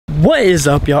What is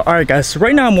up, y'all? All right, guys, so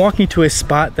right now I'm walking to a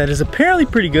spot that is apparently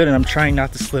pretty good, and I'm trying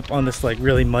not to slip on this like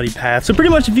really muddy path. So pretty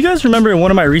much, if you guys remember in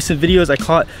one of my recent videos, I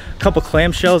caught a couple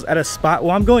clamshells at a spot.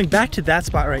 Well, I'm going back to that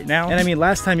spot right now, and I mean,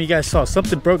 last time you guys saw,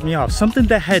 something broke me off, something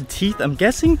that had teeth. I'm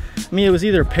guessing, I mean, it was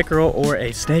either a pickerel or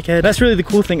a snakehead. That's really the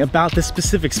cool thing about this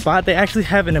specific spot. They actually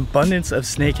have an abundance of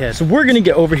snakeheads. So we're gonna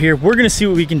get over here, we're gonna see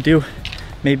what we can do.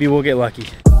 Maybe we'll get lucky.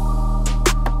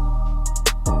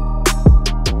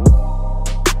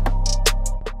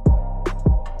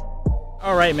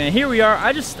 All right, man, here we are.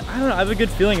 I don't know, I have a good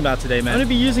feeling about today, man. I'm gonna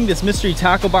be using this mystery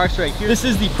tackle box right here. This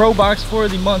is the pro box for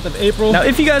the month of April. Now,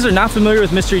 if you guys are not familiar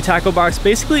with mystery tackle box,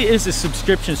 basically it is a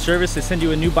subscription service. They send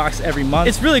you a new box every month.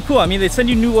 It's really cool. I mean, they send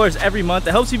you new lures every month.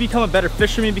 It helps you become a better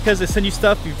fisherman because they send you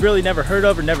stuff you've really never heard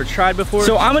of or never tried before.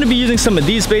 So I'm gonna be using some of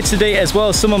these baits today, as well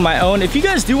as some of my own. If you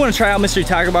guys do want to try out mystery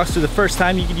tackle box for the first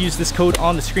time, you can use this code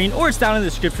on the screen, or it's down in the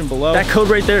description below. That code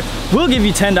right there will give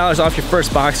you $10 off your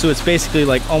first box, so it's basically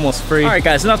like almost free. All right,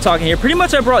 guys, enough talking here. Pretty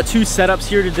much I brought two setups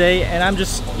here today, and I'm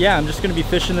just gonna be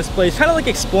fishing this place, kind of like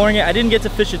exploring it. I didn't get to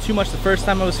fish it too much the first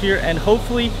time I was here, and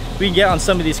hopefully we can get on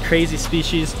some of these crazy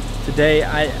species today.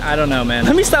 I don't know, man.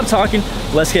 Let me stop talking.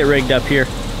 Let's get rigged up here.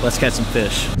 Let's catch some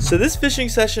fish. So this fishing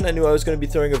session, I knew I was going to be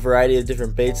throwing a variety of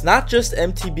different baits, not just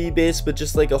MTB baits, but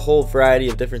just like a whole variety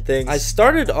of different things. I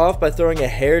started off by throwing a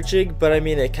hair jig, but I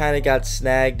mean, it kind of got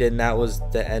snagged, and that was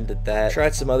the end of that.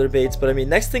 Tried some other baits, but I mean,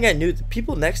 next thing I knew, the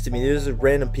people next to me, there's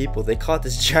random people, they caught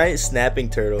this giant snapping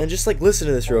turtle. And just like, listen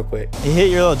to this real quick. You hit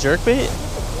your little jerk bait?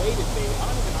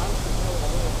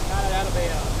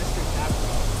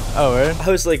 Oh, right. I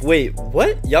was like, wait,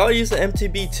 what? Y'all use the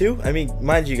MTB too? I mean,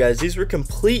 mind you guys, these were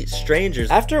complete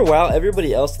strangers. After a while,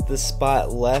 everybody else at this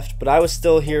spot left, but I was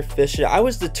still here fishing. I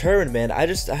was determined, man. I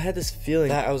had this feeling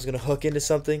that I was gonna hook into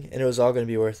something, and it was all gonna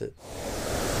be worth it.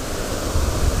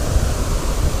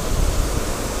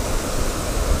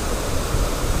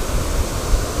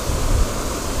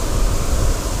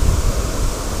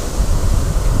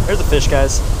 There's a fish,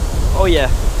 guys. Oh yeah,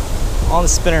 on the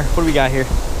spinner. What do we got here?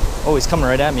 Oh, he's coming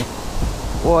right at me.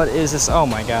 What is this? Oh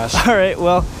my gosh. All right,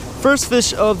 well, first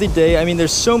fish of the day. I mean,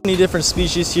 there's so many different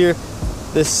species here.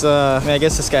 This, I mean, I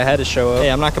guess this guy had to show up.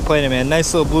 Hey, I'm not complaining, man.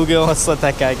 Nice little bluegill. Let's let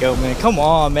that guy go, man. Come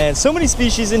on, man. So many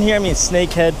species in here. I mean,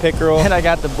 snakehead, pickerel, and I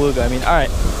got the bluegill. I mean, all right.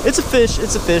 It's a fish,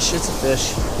 it's a fish, it's a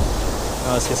fish. Oh,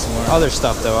 let's get some more. Other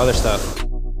stuff, though, other stuff.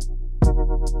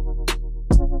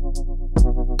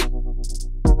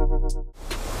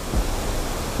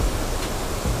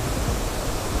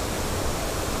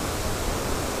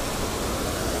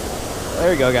 There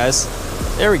we go, guys.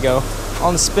 There we go.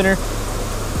 On the spinner.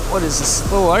 What is this?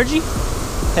 A little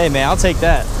largie? Hey, man, I'll take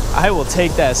that. I will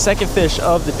take that. Second fish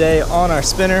of the day on our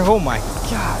spinner. Oh my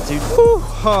God, dude. Whew.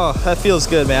 Oh, that feels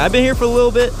good, man. I've been here for a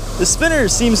little bit. The spinner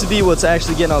seems to be what's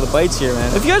actually getting all the bites here,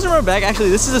 man. If you guys remember back,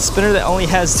 actually, this is a spinner that only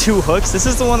has 2 hooks. This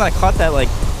is the one that I caught that like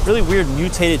really weird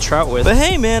mutated trout with. But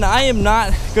hey, man, I am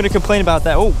not gonna complain about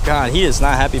that. Oh God, he is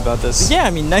not happy about this. But yeah, I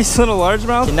mean, nice little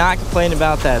largemouth. Cannot complain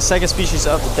about that. Second species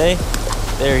of the day.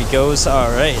 There he goes. All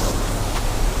right.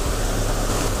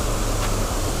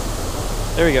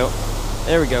 There we go.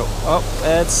 There we go. Oh,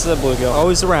 that's a bluegill.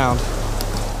 Always around.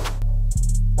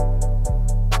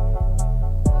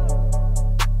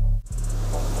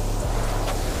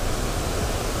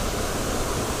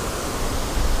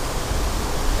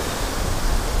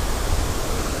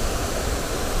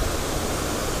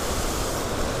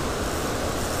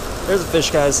 There's a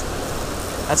fish, guys.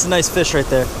 That's a nice fish right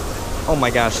there. Oh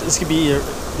my gosh, this could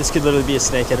literally be a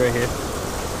snakehead right here.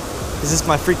 Is this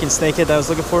my freaking snakehead that I was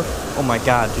looking for? Oh my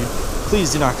God, dude.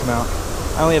 Please do not come out.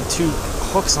 I only have 2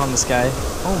 hooks on this guy.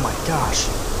 Oh my gosh.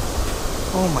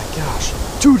 Oh my gosh.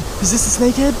 Dude, is this a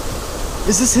snakehead?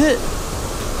 Is this it?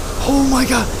 Oh my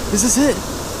God, is this it?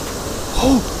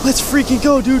 Oh, let's freaking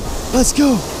go, dude. Let's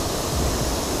go.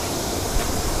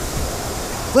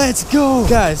 Let's go.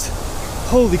 Guys,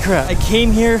 holy crap. I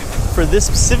came here for this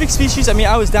specific species. I mean,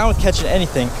 I was down with catching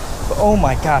anything, but oh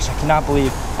my gosh, I cannot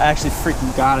believe I actually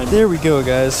freaking got it. There we go,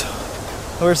 guys.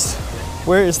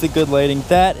 Where is the good lighting?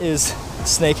 That is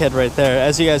snakehead right there.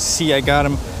 As you guys see, I got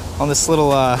him on this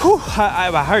little, my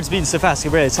heart's beating so fast I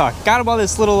can barely talk. Got him on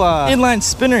this little inline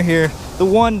spinner here.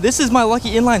 This is my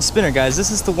lucky inline spinner, guys.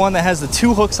 This is the one that has the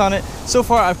 2 hooks on it. So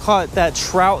far, I've caught that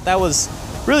trout that was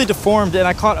really deformed, and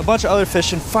I caught a bunch of other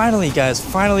fish, and finally, guys,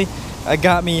 I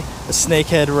got me a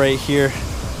snakehead right here.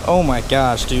 Oh my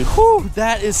gosh, dude. Whew,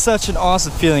 that is such an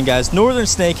awesome feeling, guys. Northern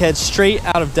snakehead straight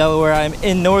out of Delaware. I'm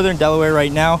in northern Delaware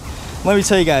right now. let me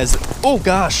tell you guys. Oh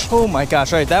gosh, oh my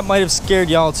gosh. All right, that might have scared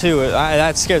y'all too.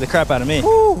 That scared the crap out of me.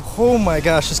 Woo, oh my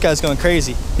gosh, this guy's going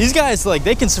crazy. These guys, like,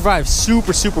 they can survive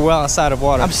super well outside of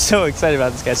water. I'm so excited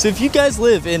about this guy. So if you guys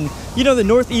live in, you know, the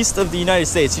northeast of the United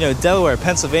States, you know, Delaware,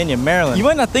 Pennsylvania, Maryland, you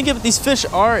might not think of it, these fish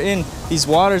are in these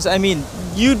waters. I mean,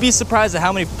 you'd be surprised at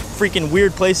how many freaking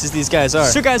weird places these guys are.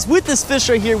 So guys, with this fish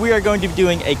right here, we are going to be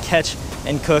doing a catch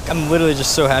and cook. I'm literally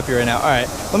just so happy right now. All right,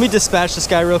 let me dispatch this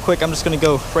guy real quick. I'm just gonna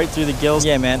go right through the gills.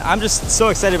 Yeah, man, I'm just so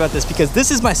excited about this because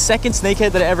this is my second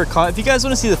snakehead that I ever caught. If you guys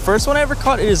wanna see the first one I ever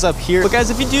caught, it is up here. But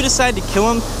guys, if you do decide to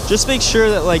kill him, just make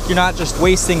sure that, like, you're not just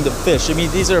wasting the fish. I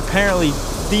mean, these are apparently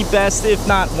the best, if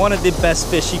not one of the best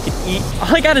fish you could eat.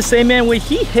 All I gotta say, man, when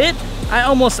he hit, I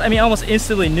almost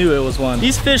instantly knew it was one.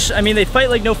 These fish, I mean, they fight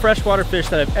like no freshwater fish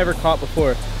that I've ever caught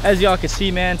before. As y'all can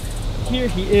see, man, here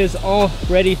he is all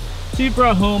ready to be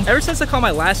brought home. Ever since I caught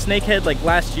my last snakehead, like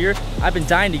last year, I've been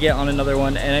dying to get on another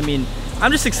one. And I mean,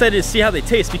 I'm just excited to see how they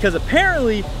taste because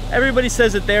apparently everybody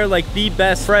says that they're like the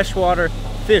best freshwater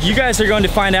fish. You guys are going to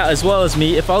find out as well as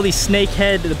me if all these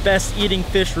snakehead, the best eating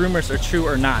fish rumors are true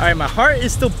or not. All right, my heart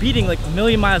is still beating like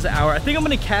 1,000,000 miles an hour. I think I'm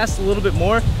gonna cast a little bit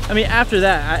more. I mean, after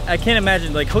that, I can't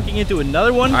imagine like hooking into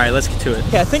another one. All right, let's get to it.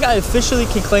 Okay, I think I officially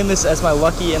can claim this as my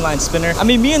lucky inline spinner. I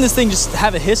mean, me and this thing just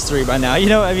have a history by now. You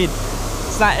know, I mean,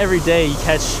 it's not every day you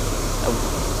catch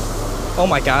oh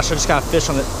my gosh, I just got a fish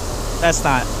on it. That's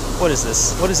not, what is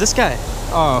this? What is this guy?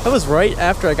 Oh, that was right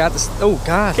after I got this. Oh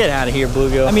gosh, get out of here,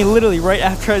 bluegill. I mean, literally right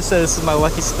after I said this is my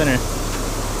lucky spinner.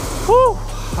 Whew.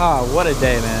 Ah, what a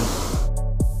day, man.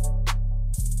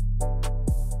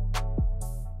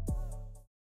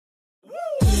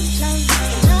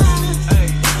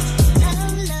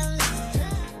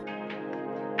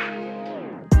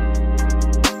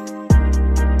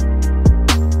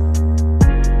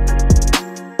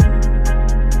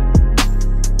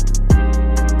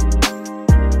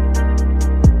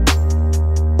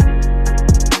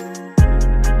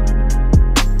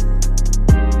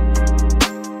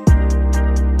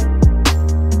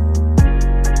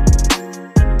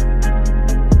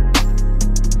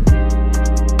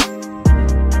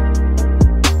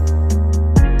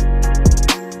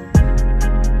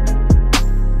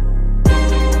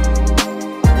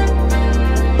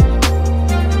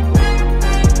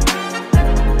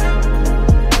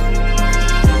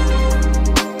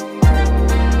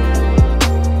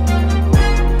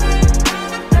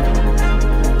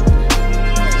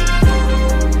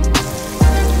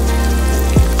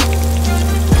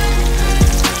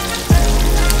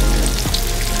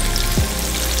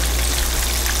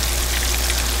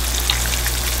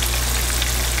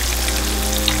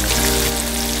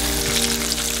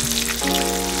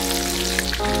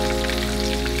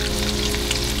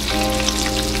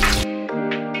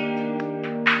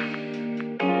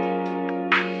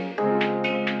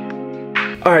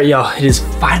 All right, y'all, it is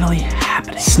finally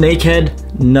happening.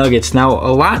 Snakehead nuggets. Now,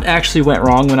 a lot actually went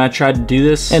wrong when I tried to do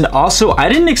this. And also, I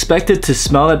didn't expect it to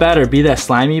smell that bad or be that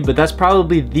slimy, but that's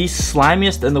probably the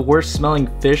slimiest and the worst smelling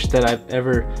fish that I've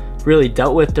ever really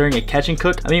dealt with during a catch and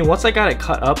cook. I mean, once I got it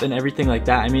cut up and everything like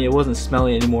that, I mean, it wasn't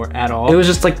smelly anymore at all. It was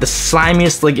just like the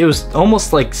slimiest, like it was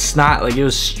almost like snot, like it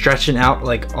was stretching out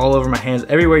like all over my hands,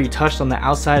 everywhere you touched on the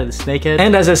outside of the snakehead.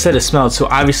 And as I said, it smelled, so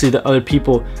obviously the other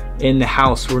people in the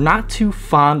house were not too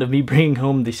fond of me bringing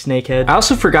home the snakehead. I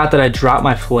also forgot that I dropped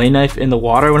my fillet knife in the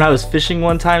water when I was fishing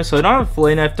one time, so I don't have a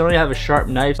fillet knife, don't really have a sharp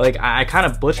knife. Like I kind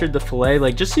of butchered the fillet.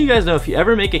 Like, just so you guys know, if you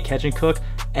ever make a catch and cook,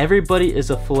 everybody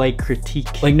is a fillet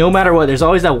critique. Like, no matter what, there's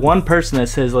always that one person that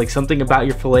says like something about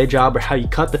your fillet job or how you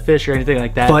cut the fish or anything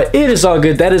like that. But it is all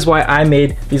good. That is why I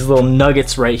made these little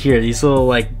nuggets right here, these little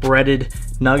like breaded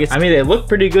nuggets. I mean, they look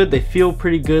pretty good, they feel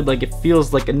pretty good, like it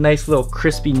feels like a nice little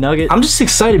crispy nugget. I'm just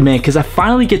excited, man, because I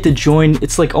finally get to join,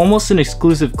 it's like almost an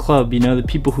exclusive club, you know, the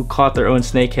people who caught their own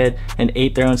snakehead and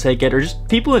ate their own snakehead, or just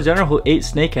people in general who ate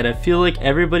snakehead. I feel like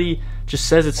everybody just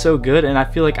says it's so good, and I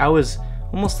feel like I was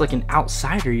almost like an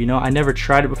outsider, you know. I never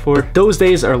tried it before. But those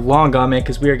days are long gone, man,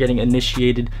 because we are getting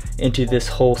initiated into this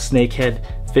whole snakehead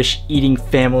fish eating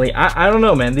family. I don't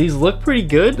know, man, these look pretty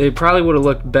good. They probably would have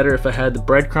looked better if I had the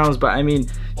breadcrumbs, but I mean,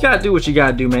 you gotta do what you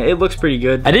gotta do, man. It looks pretty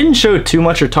good. I didn't show too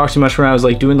much or talk too much when I was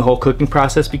like doing the whole cooking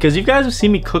process, because you guys have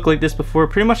seen me cook like this before.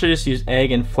 Pretty much I just used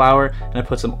egg and flour, and I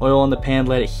put some oil in the pan,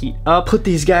 let it heat up, put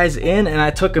these guys in, and I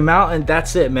took them out, and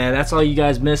that's it, man. That's all you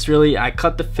guys missed, really. I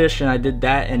cut the fish and I did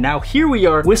that, and now here we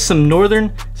are with some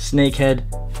northern snakehead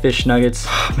fish nuggets.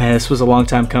 Man, this was a long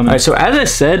time coming. All right, so as I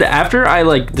said, after I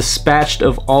like dispatched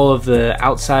of all of the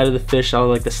outside of the fish, all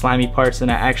like the slimy parts,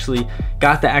 and I actually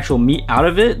got the actual meat out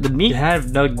of it, the meat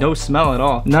had no smell at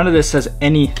all. None of this has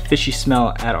any fishy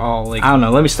smell at all. Like, I don't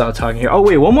know, let me stop talking here. Oh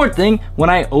wait, one more thing. When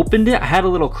I opened it, I had a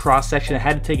little cross section. I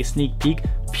had to take a sneak peek.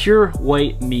 Pure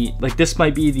white meat. Like, this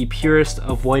might be the purest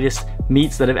of whitest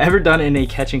meats that I've ever done in a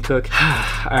catch and cook.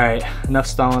 All right, enough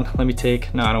stalling. Let me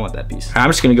take, no, I don't want that piece. I'm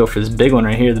just gonna go for this big one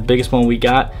right here, the biggest one we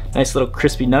got. Nice little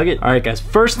crispy nugget. All right guys,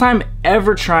 first time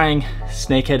ever trying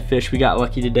snakehead fish. We got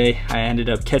lucky today. I ended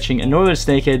up catching a northern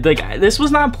snakehead. Like, this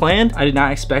was not planned. I did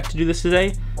not expect to do this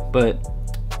today, but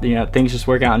you know, things just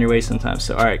work out in your way sometimes.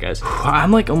 So all right guys,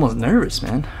 I'm like almost nervous,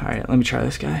 man. All right, let me try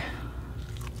this guy.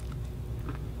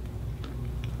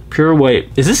 Pure white.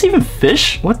 Is this even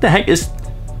fish? What the heck is...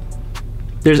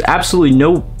 There's absolutely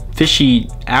no fishy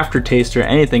aftertaste or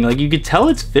anything. Like, you could tell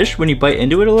it's fish when you bite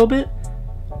into it a little bit,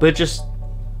 but it just...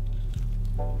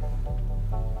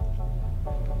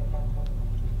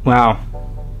 Wow.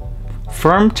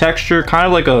 Firm texture, kind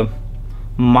of like a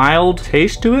mild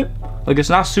taste to it. Like, it's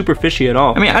not super fishy at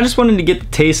all. I mean, I just wanted to get the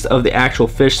taste of the actual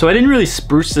fish, so I didn't really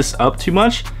spruce this up too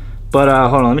much. But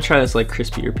hold on, let me try this like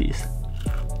crispier piece.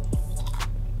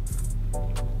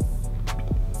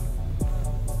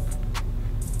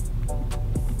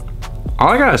 All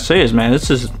I gotta say is, man,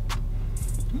 this is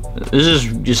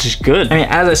just good. I mean,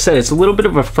 as I said, it's a little bit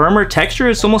of a firmer texture.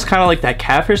 It's almost kind of like that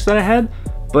catfish that I had,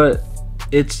 but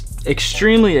it's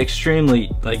extremely,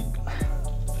 like,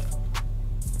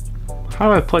 how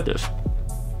do I put this?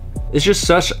 It's just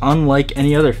such unlike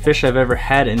any other fish I've ever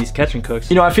had in these catch and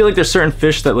cooks. You know, I feel like there's certain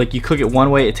fish that, like, you cook it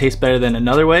one way, it tastes better than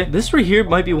another way. This right here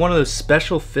might be one of those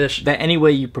special fish that any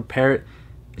way you prepare it,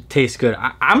 it tastes good.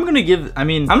 I'm gonna give, I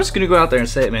mean, I'm just gonna go out there and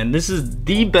say it, man. This is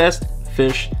the best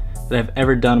fish that I've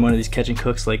ever done one of these catch and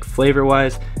cooks. Like, flavor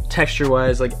wise, texture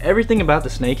wise, like everything about the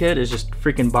snakehead is just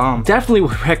freaking bomb. Definitely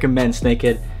would recommend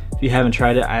snakehead if you haven't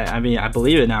tried it. I mean, I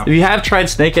believe it now. If you have tried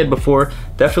snakehead before,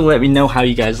 definitely let me know how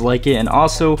you guys like it. And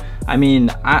also, I mean,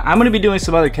 I'm gonna be doing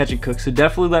some other catch and cooks, so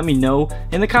definitely let me know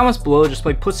in the comments below. Just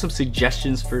like put some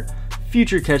suggestions for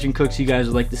future catch and cooks you guys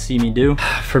would like to see me do.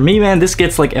 For me, man, this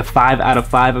gets like a 5 out of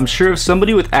 5. I'm sure if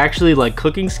somebody with actually like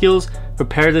cooking skills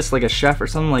prepare this like a chef or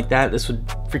something like that, this would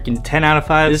freaking 10 out of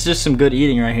 5. This is just some good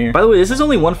eating right here. By the way, this is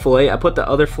only one fillet. I put the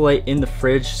other fillet in the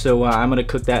fridge, so I'm gonna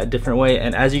cook that a different way.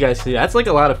 And as you guys see, that's like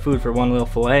a lot of food for one little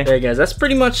fillet. Hey guys, that's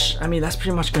pretty much, I mean, that's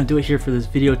pretty much gonna do it here for this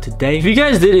video today. If you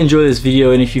guys did enjoy this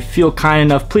video, and if you feel kind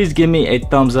enough, please give me a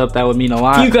thumbs up. That would mean a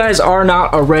lot. If you guys are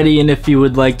not already, and if you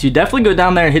would like to, definitely go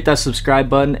down there and hit that subscribe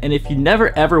button. And if you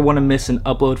never ever want to miss an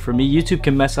upload from me, YouTube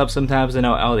can mess up sometimes. I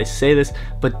know I always say this,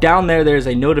 but down there's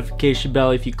a notification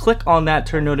bell. If you click on that,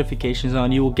 turn notifications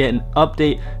on, you will get an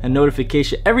update, a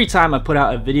notification every time I put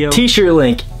out a video. T-shirt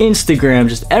link, Instagram,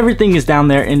 just everything is down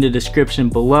there in the description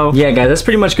below. Yeah guys, that's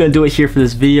pretty much gonna do it here for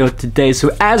this video today.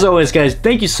 So as always guys,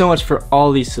 thank you so much for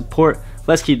all the support.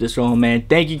 Let's keep this rolling, man.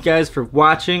 Thank you guys for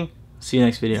watching. See you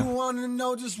next video.